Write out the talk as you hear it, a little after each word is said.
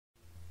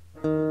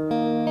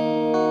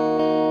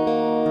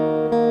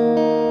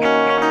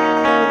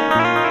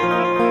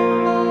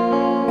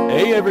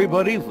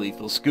everybody,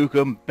 Lethal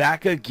Skookum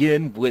back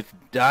again with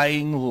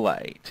Dying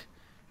Light.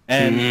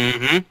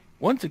 And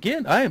once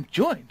again, I am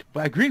joined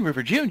by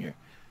GreenRiverJr.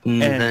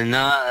 And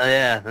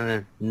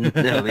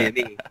that'll be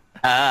me.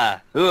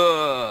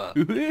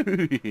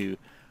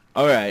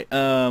 Alright,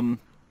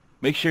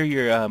 make sure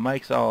your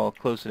mic's all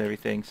close and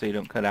everything so you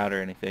don't cut out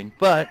or anything.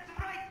 But,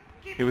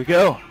 here we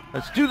go.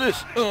 Let's do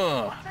this.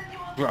 Drop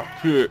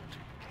it.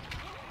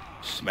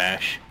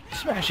 Smash.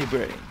 Smashy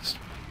brains.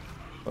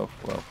 Oh,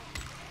 well.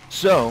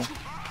 So,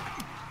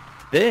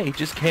 they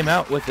just came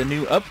out with a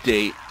new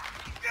update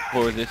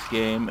for this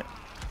game,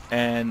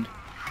 and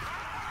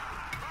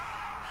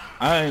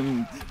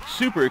I'm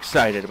super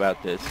excited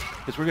about this,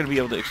 because we're going to be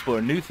able to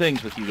explore new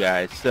things with you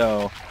guys,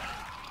 so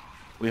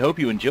we hope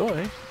you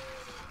enjoy.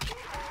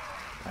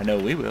 I know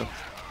we will.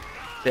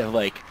 They have,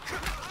 like,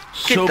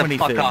 so many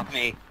things. Get the fuck off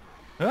me.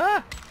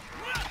 Ah!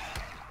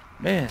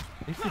 Man,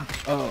 these things,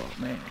 oh,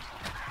 man.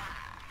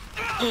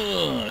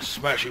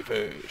 Smashy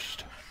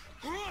first.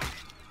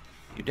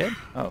 You dead?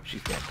 Oh,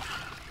 she's dead.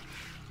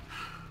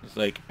 It's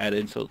like add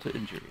insult to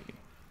injury.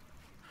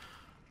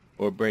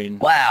 Or brain.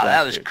 Wow,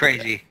 that was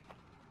crazy.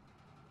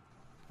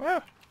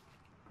 Ah.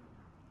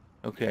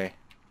 Okay.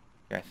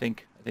 Yeah, I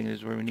think this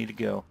is where we need to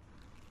go.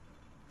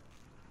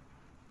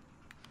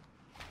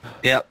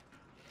 Yep.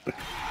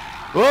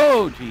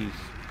 Whoa, jeez.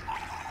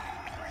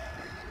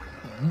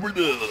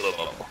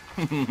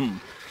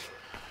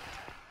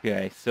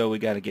 Okay, so we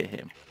gotta get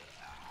him.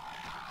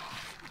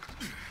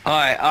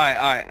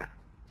 Alright.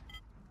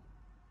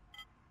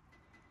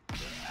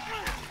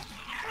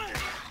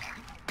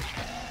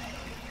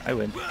 I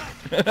win.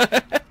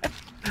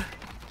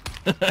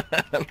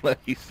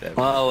 Lucky 7.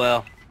 Oh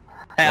well.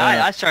 Hey,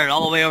 I started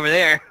all the way over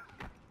there.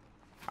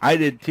 I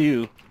did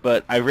too,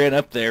 but I ran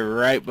up there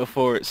right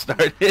before it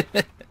started.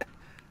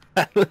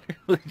 I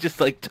literally just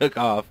like took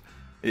off.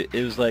 It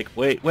was like,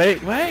 wait.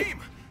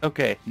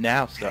 Okay,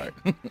 now start.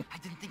 I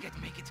didn't think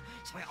I'd make it,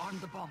 so I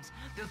armed the bombs.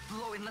 They'll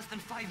blow in less than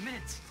 5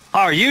 minutes.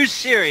 Are you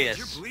serious?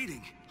 You're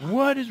bleeding.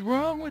 What is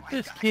wrong with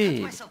this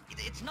kid? It's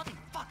nothing.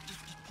 Fuck. Just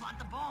plant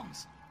the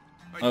bombs.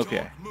 Okay.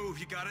 Don't move.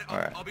 You got it.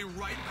 Alright. I'll be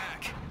right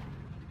back.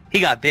 He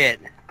got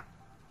bit.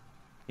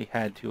 He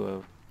had to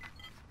have.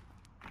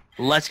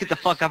 Let's get the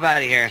fuck up out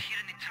of here.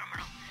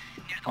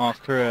 Oh,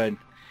 crud.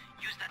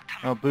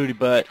 Oh, booty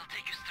butt.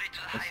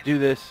 Let's do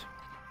this.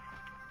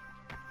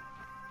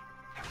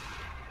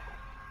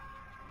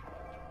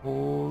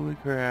 Holy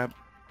crap.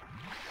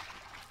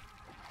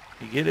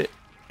 You get it?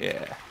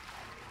 Yeah.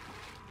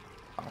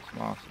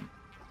 Awesome.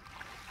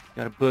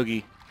 Got a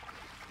boogie.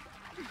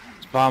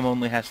 This bomb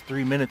only has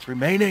 3 minutes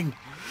remaining.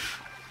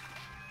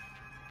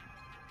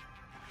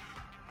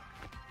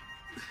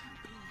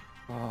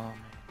 Oh, man.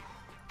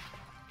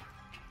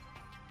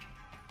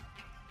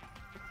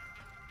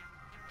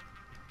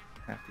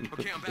 Have to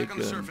equip the big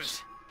guns. See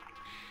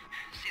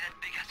that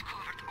big ass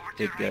culvert over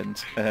Big there,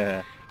 guns.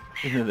 They're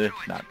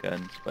not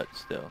guns, but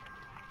still.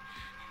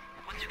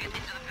 Once you get into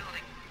the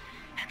building,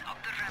 head up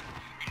the ramp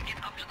and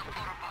get up to the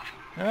floor above.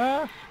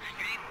 Ah!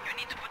 You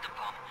need to put the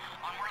bomb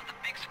on one of the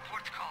big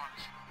support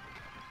columns.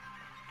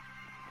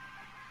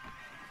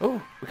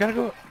 Oh, we gotta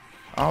go.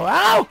 Oh,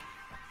 ow!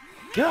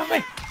 Get off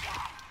me!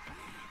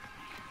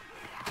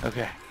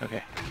 Okay.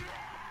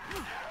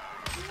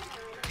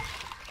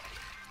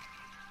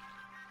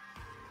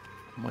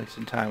 I'm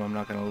wasting time. I'm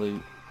not gonna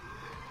loot.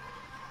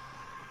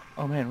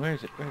 Oh man, where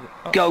is it?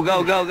 Oh, Go.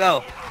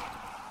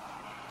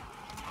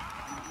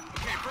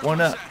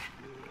 One up.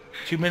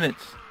 2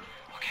 minutes.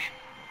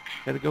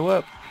 Gotta go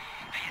up.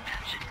 Pay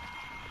attention.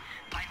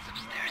 Find some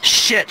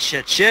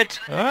stairs. Shit.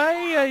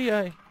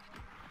 Ay.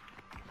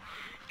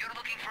 You're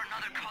looking for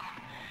another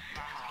column,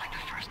 like the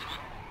first one.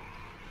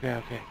 Yeah,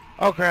 okay.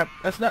 Oh crap!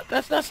 That's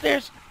not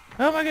stairs.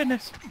 Oh my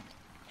goodness.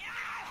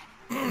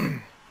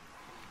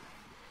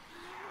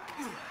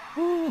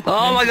 Ooh,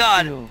 Oh my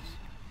god. skills.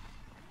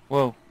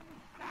 Whoa.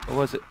 What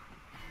was it?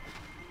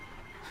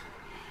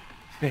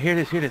 Okay, here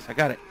it is. I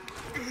got it.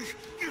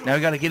 Now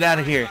we gotta get out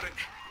of here.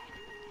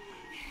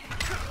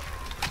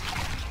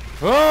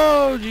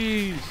 Oh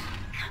jeez.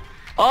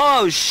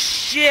 Oh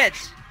shit.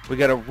 We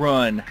gotta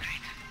run.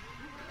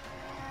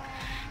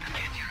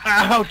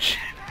 Ouch!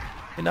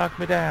 It knocked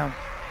me down.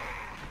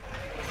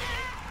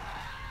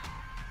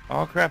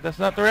 Oh crap, that's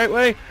not the right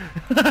way.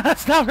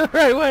 That's not the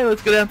right way.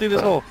 Let's go down through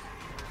this hole.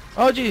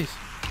 Oh jeez.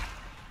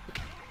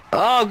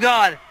 Oh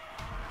god.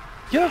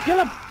 Kill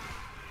him.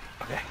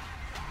 Okay.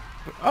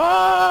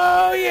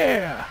 Oh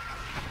yeah.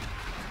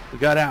 We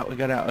got out.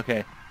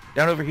 Okay.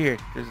 Down over here.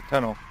 There's a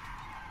tunnel.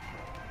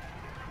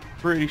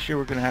 Pretty sure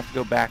we're gonna have to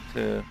go back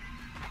to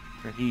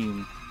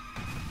Raheem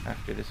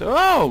after this.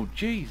 Oh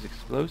jeez,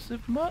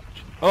 explosive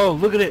much? Oh,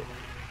 look at it.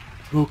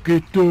 Look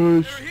at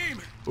this.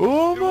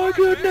 Oh my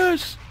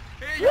goodness.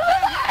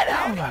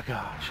 Oh my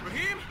gosh.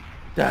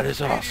 That is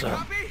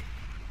awesome.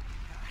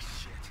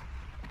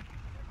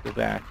 Go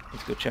back.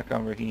 Let's go check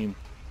on Raheem.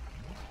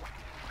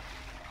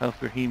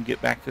 Help Raheem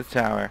get back to the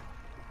tower.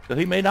 So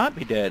he may not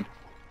be dead.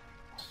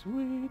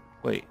 Sweet.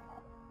 Wait.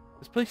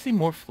 This place seem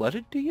more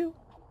flooded to you?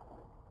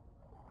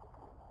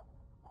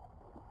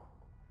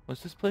 Was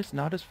this place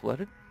not as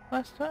flooded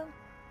last time?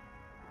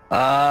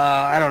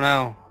 I don't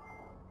know.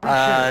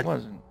 Sure it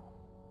wasn't.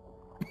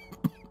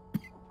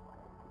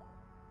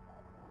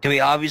 Can we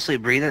obviously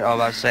breathe it? Oh, I was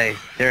about to say,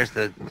 there's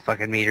the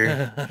fucking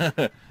meter.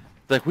 It's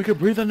like, we could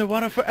breathe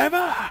underwater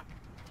forever!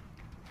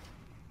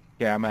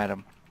 Yeah, I'm at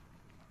him.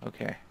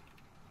 Okay.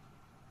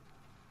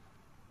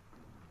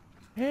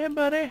 Hey,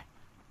 buddy.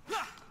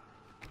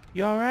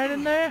 You alright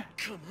in there?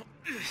 Come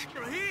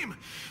on. Raheem!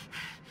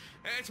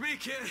 It's me,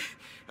 kid.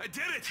 I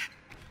did it!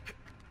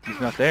 He's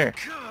not there.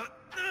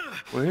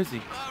 Where is he?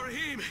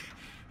 Raheem!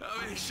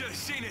 Oh, you should have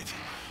seen it.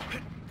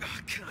 Oh,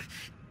 God.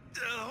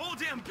 The whole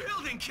damn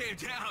building came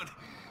down.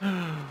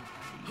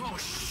 Oh,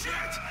 shit!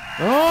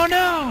 Oh,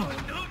 no!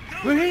 No,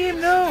 no,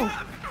 Raheem, no!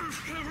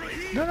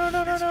 Raheem! No, no,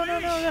 no, no, no, no,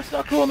 no, that's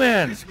not cool,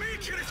 man! It's me,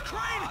 kid. It's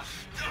Crane!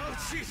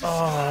 Oh, Jesus!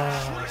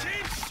 Oh.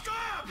 Raheem,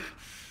 stop!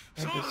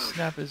 I had to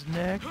snap his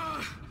neck.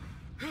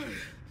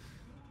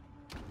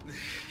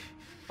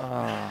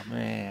 Oh,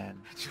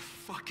 man. It's a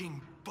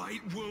fucking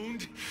bite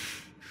wound.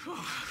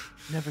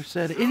 Never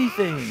said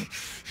anything.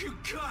 You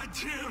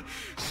goddamn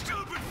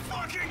stupid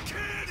fucking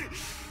kid!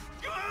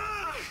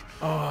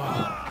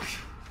 Oh,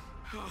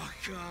 Oh,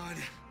 God.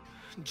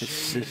 his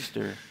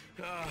sister.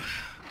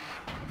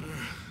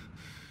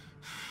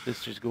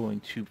 Sister's going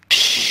to...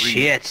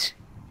 Shit.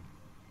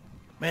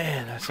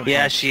 Man, that's some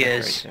Yeah, hot she shit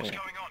is. right there.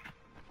 going on?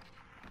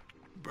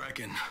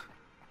 Bracken.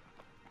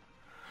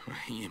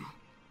 Raheem.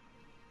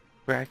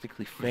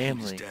 Practically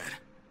Raheem's family. dead.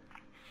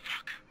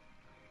 Fuck.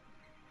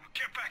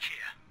 Get back here.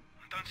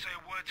 Don't say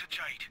a word to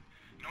Jade.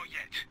 Not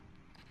yet.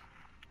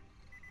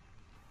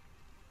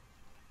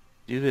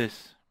 Do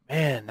this.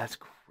 Man, that's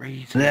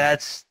crazy.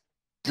 That's...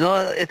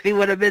 if he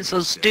would have been so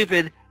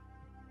stupid.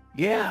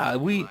 Yeah,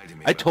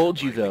 I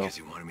told you though.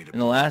 In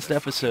the last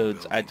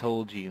episodes, I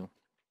told you.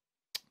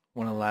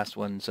 One of the last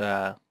ones,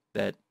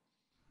 that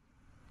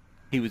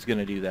he was going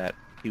to do that.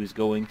 He was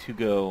going to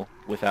go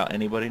without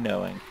anybody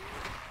knowing.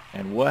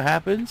 And what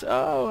happens?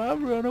 Oh, I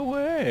run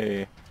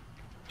away.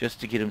 Just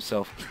to get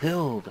himself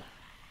killed.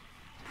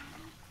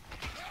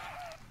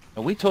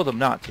 And we told him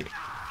not to.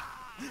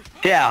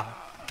 Yeah.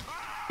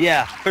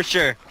 Yeah, for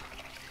sure.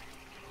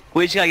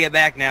 We just gotta get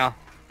back now.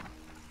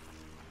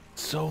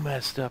 So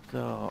messed up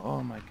though.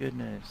 Oh my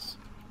goodness.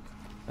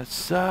 That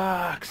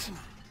sucks.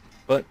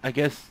 But I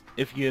guess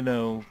if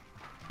you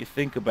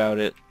think about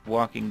it,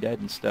 Walking Dead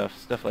and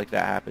stuff like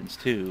that happens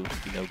too.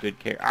 Good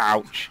care.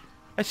 Ouch!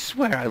 I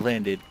swear I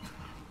landed.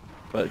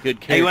 But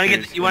good Hey,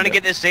 characters. you wanna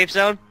get this safe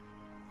zone?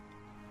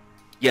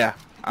 Yeah,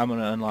 I'm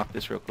gonna unlock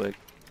this real quick.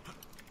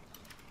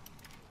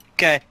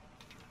 Okay.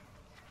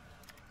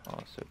 Oh,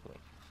 so close.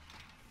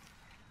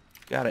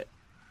 Got it.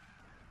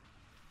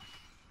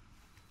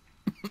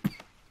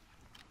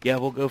 Yeah,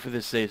 we'll go for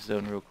this safe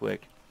zone real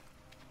quick.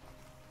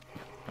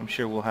 I'm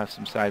sure we'll have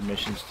some side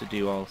missions to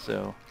do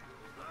also.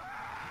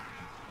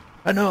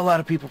 I know a lot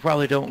of people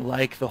probably don't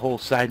like the whole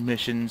side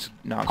missions.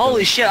 Not Holy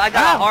going- shit, I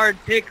got Ow! a hard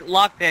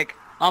lock pick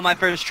on my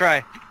first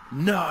try.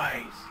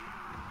 Nice.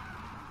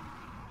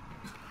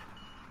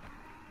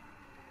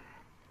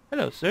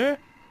 Hello, sir.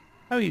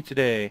 How are you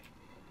today?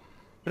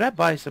 Could I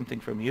buy something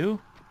from you?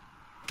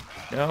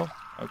 No?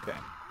 Okay.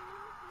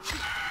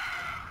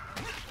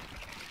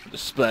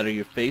 Just splatter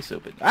your face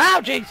open.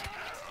 Ow, jeez!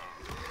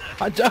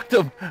 I ducked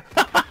him!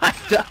 I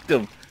ducked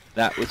him!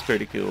 That was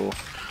pretty cool.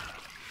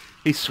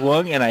 He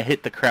swung and I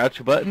hit the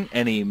crouch button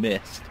and he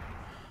missed.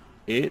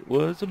 It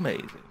was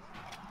amazing.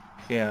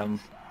 Yeah, I'm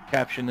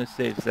capturing this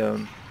safe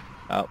zone.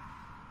 Oh,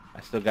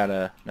 I still got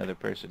another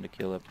person to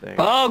kill up there.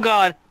 Oh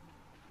god.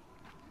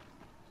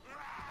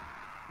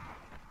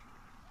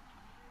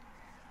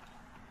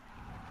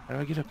 How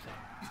do I get up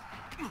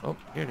there? Oh,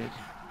 here it is.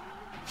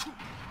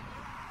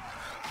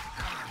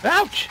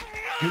 Ouch!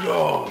 Get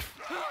off!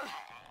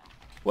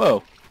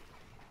 Whoa.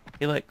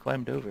 He like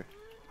climbed over.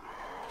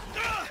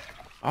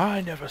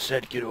 I never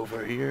said get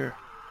over here.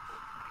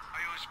 Are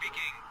you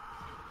speaking?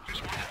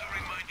 Just wanted to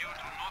remind you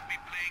to not be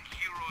playing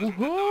heroes in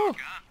the Woohoo! dark,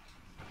 huh?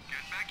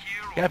 Get back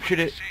here or Captured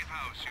we'll it. safe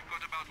house. You've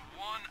got about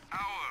 1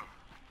 hour.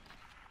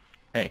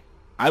 Hey,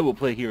 I will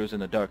play Heroes in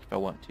the Dark if I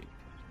want to. Is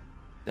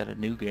that a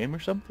new game or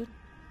something?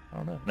 I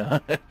don't know.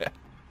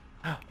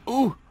 No.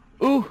 Ooh!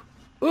 Ooh!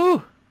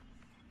 Ooh!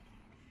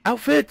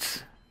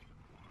 Outfits!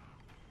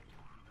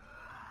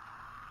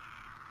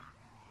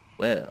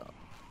 Well,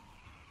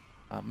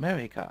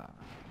 America.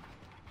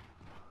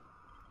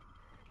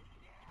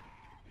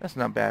 That's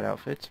not bad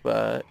outfits,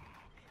 but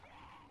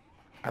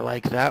I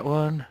like that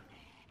one.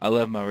 I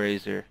love my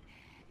Razer.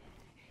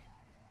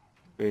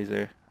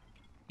 Razer,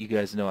 you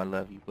guys know I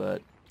love you,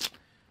 but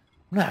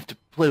I'm gonna have to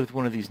play with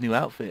one of these new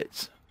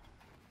outfits.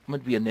 I'm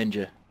gonna be a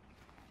ninja.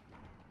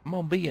 I'm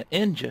gonna be a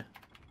ninja.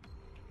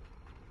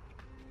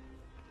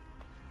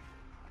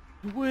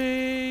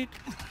 Wait.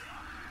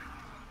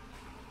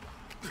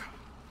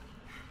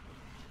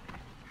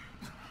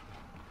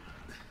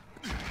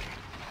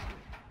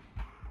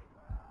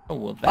 Oh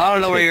well. I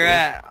don't know where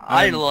that's you're cool. at.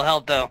 I need a little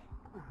help though.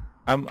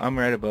 I'm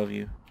right above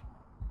you.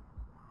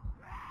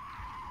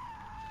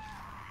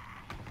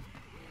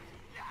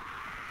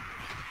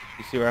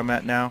 You see where I'm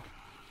at now?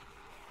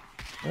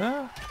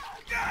 Ah.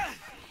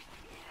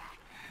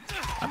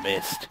 I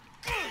missed.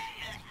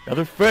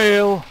 Another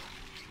fail.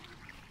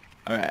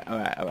 Alright,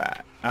 alright,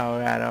 alright.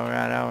 Alright,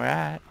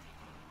 alright,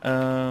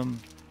 alright.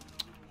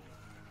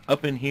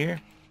 Up in here,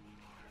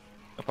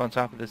 up on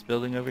top of this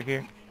building over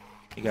here,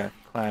 you gotta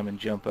climb and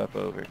jump up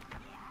over.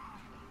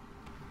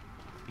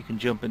 You can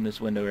jump in this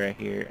window right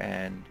here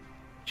and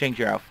change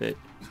your outfit.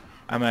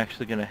 I'm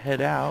actually gonna head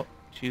out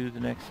to the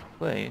next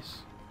place.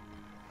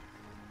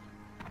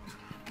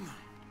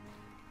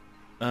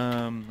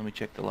 Let me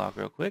check the log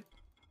real quick.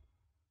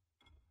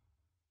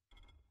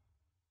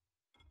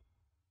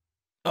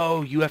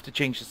 Oh, you have to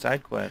change the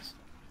side quest.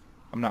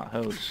 I'm not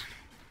host.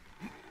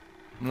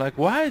 I'm like,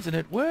 why isn't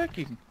it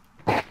working?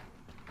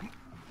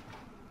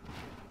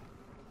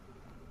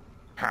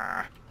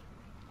 Ha!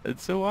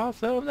 It's so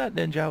awesome. That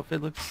ninja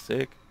outfit looks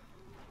sick.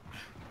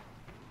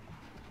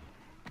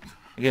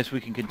 I guess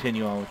we can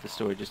continue on with the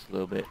story just a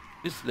little bit.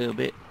 Just a little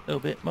bit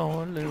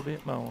more, a little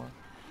bit more.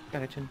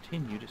 Gotta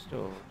continue the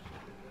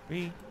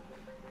story.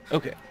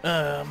 Okay,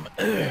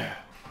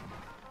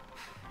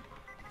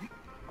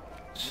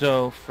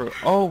 so for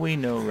all we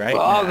know right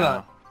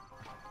now,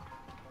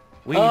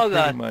 we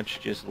pretty much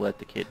just let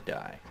the kid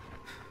die.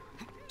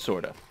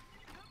 Sorta.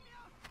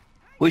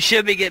 We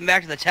should be getting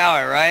back to the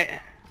tower, right?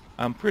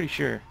 I'm pretty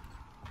sure.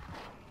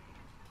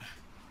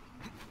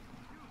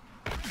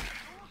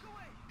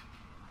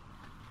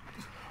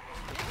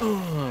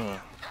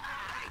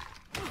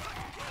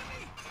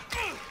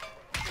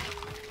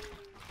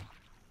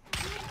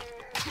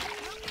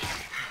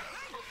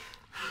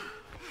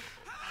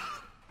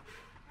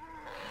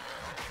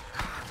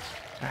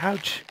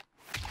 Ouch.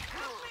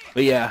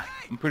 But yeah,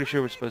 I'm pretty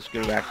sure we're supposed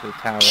to go back to the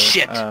tower.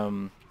 Shit.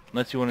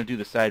 Unless you want to do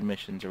the side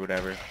missions or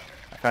whatever.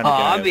 I found a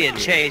guy I'm over being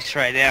here. chased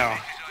right now.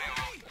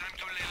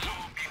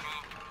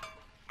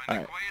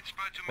 Alright.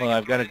 Well,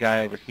 I've got a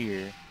guy over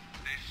here.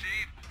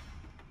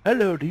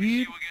 Hello,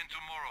 dude.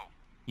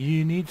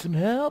 You need some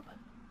help?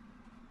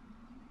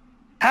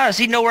 How does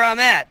he know where I'm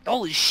at?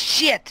 Holy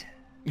shit!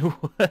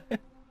 What?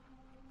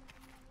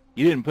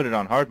 You didn't put it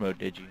on hard mode,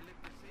 did you?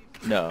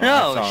 No. I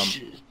No, saw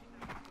him.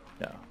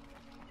 No.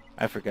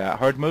 I forgot.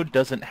 Hard mode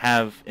doesn't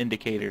have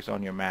indicators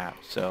on your map,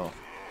 so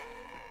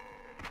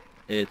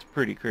it's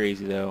pretty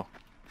crazy though.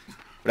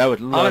 But I would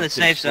love I'm in the to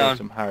safe explore zone.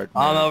 some hard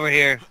mode. I'm over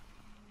here.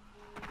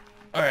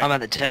 Alright. I'm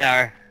at the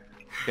tower.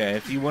 Okay,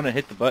 if you want to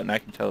hit the button, I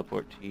can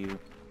teleport to you.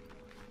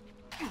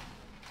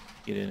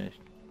 Get in it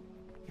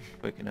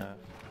quick enough.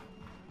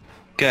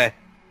 Okay.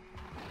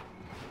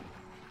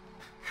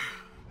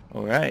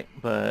 Alright,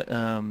 but,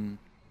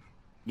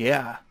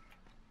 yeah.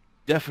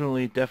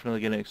 Definitely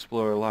gonna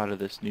explore a lot of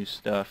this new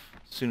stuff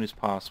as soon as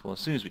possible, as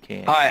soon as we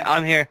can. Alright,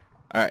 I'm here.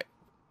 Alright.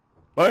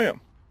 Bam!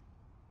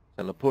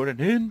 Teleporting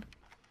in.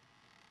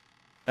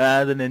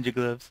 Ah, the ninja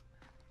gloves.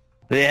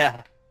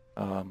 Yeah.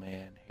 Oh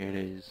man, here it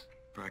is.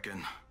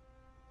 Brecken,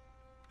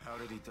 How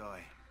did he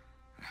die?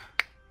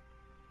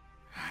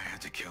 I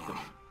had to kill him.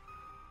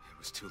 It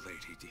was too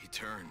late. He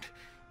turned.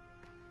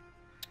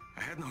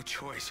 I had no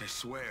choice, I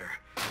swear.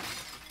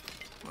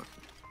 Look,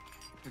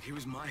 he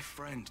was my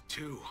friend,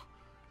 too.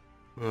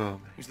 Oh man.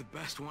 He's the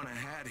best one I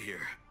had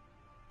here.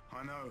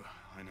 I know.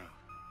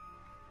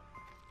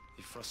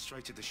 He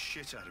frustrated the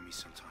shit out of me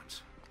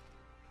sometimes.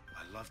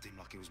 I loved him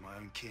like he was my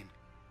own kin.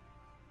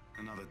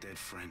 Another dead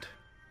friend.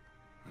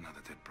 Another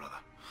dead brother.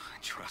 I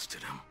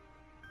trusted him.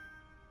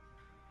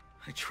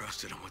 I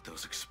trusted him with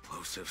those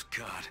explosives.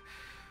 God,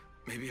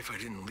 maybe if I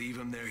didn't leave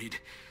him there, he'd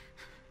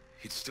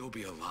still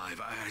be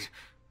alive.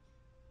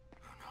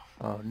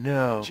 Oh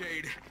no.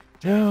 Jade.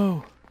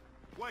 No!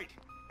 Wait!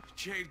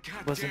 Jade,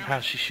 God Wasn't damn how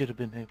it. she should have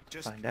been able to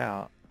Just- find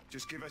out.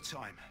 Just give her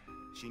time.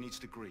 She needs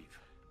to grieve.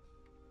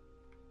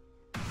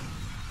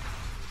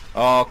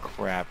 Oh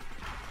crap.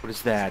 What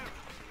is that?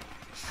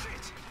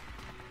 Shit!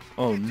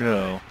 Oh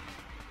no.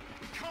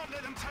 We can't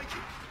let them take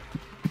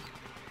it!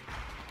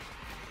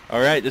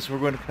 Alright, we're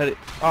going to cut it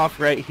off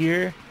right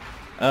here.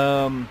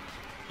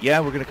 Yeah,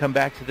 we're going to come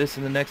back to this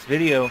in the next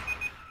video.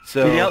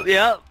 So,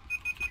 Yep.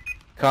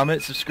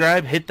 comment,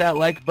 subscribe, hit that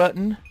like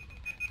button,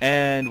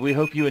 and we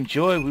hope you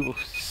enjoy. We will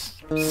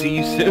see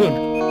you soon,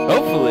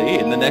 hopefully,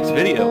 in the next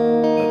video.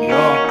 Love you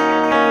all.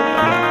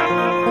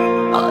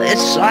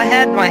 I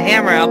had my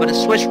hammer out, but it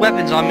switched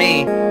weapons on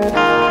me.